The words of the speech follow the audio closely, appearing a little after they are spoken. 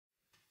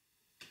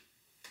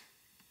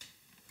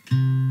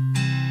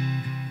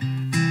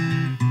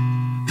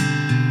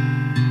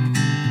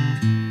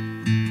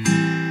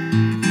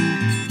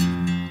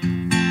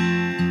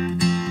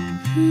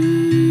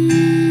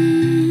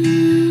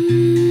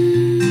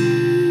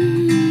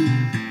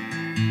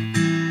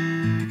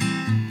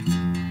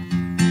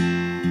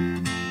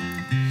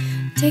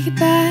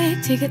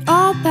Take it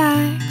all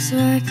back so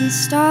I can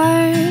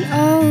start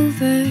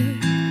over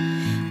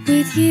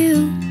with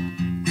you.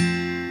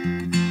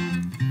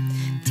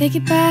 Take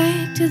it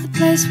back to the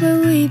place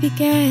where we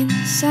began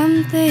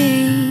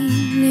something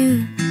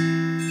new.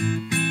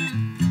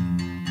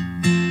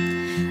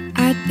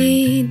 I'd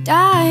be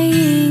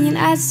dying and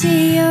I'd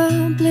see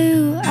your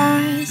blue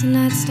eyes, and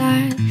I'd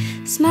start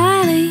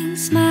smiling,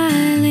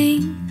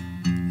 smiling.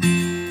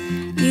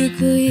 You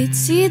could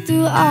see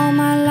through all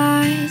my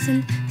lies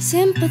and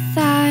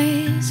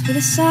sympathize with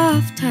a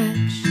soft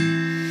touch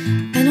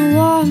and a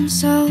warm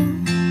soul.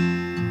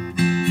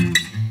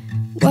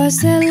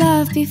 Was there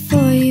love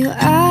before you?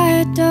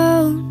 I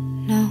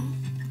don't know.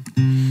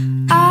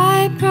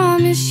 I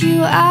promise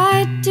you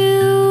I'd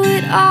do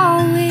it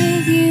all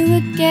with you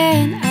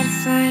again. I'd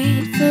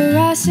fight for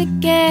us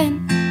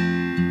again.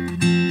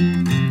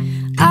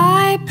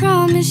 I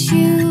promise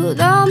you,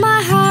 though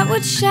my heart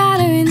would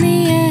shatter in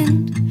the end,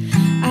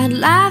 I'd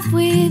laugh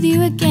with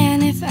you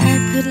again if I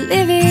could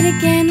live it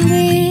again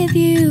with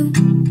you.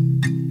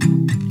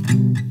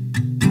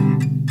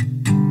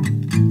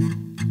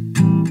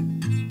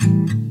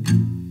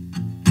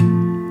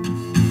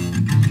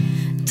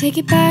 Take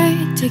it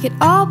back, take it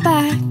all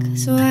back,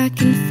 so I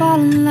can fall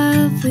in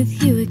love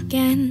with you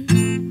again.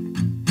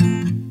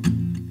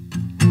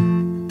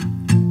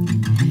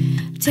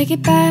 Take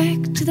it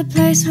back to the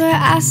place where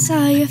I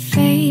saw your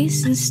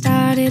face and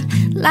started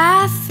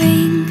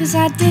laughing, 'cause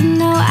I didn't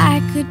know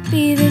I could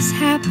be this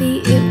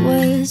happy. It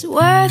was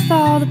worth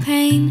all the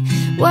pain,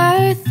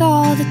 worth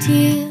all the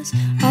tears.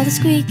 All the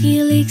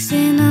squeaky leaks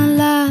in our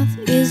love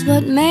is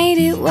what made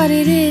it what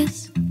it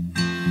is.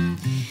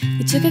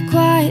 You took a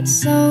quiet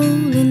soul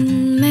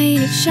and made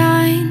it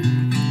shine.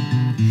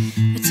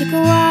 I took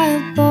a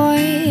wild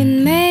boy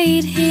and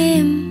made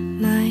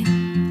him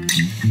mine.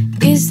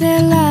 Is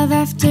there love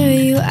after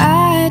you?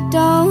 I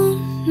don't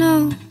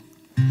know.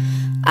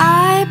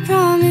 I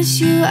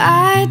promise you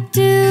I'd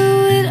do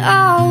it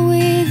all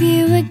with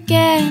you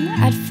again.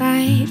 I'd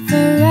fight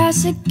for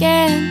us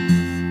again.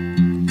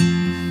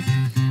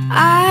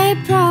 I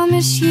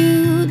promise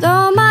you,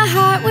 though my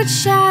heart would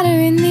shatter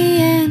in the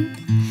end,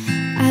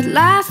 I'd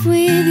laugh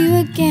with you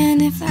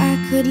again if I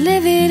could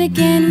live it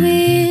again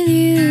with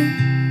you.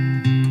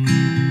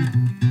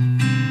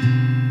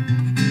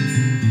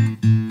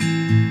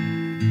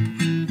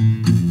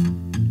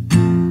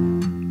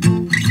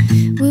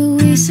 Will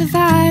we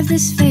survive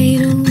this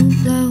fatal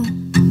blow?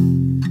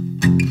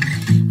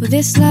 Will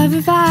this love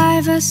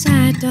revive us?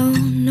 I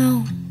don't know.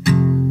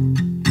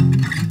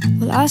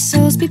 Will our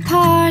souls be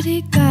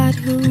parted? God,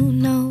 who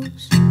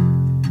knows?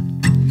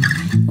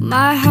 Will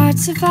my heart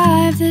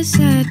survive this?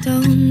 I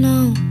don't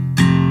know.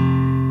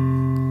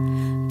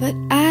 But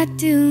I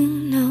do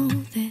know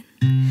that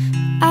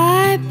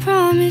I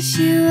promise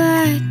you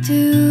I'd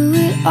do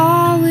it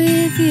all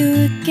with you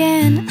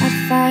again. I'd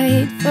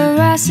fight for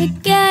us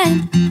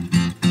again.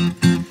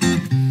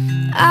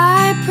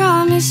 I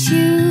promise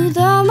you,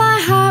 though my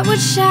heart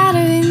would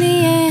shatter in the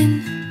end,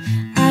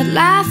 I'd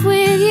laugh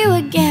with you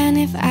again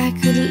if I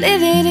could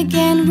live it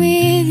again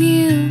with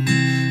you.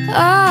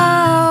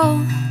 Oh,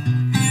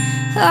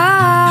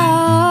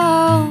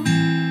 oh,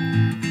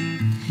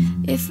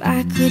 if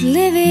I could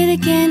live it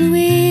again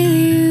with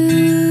you.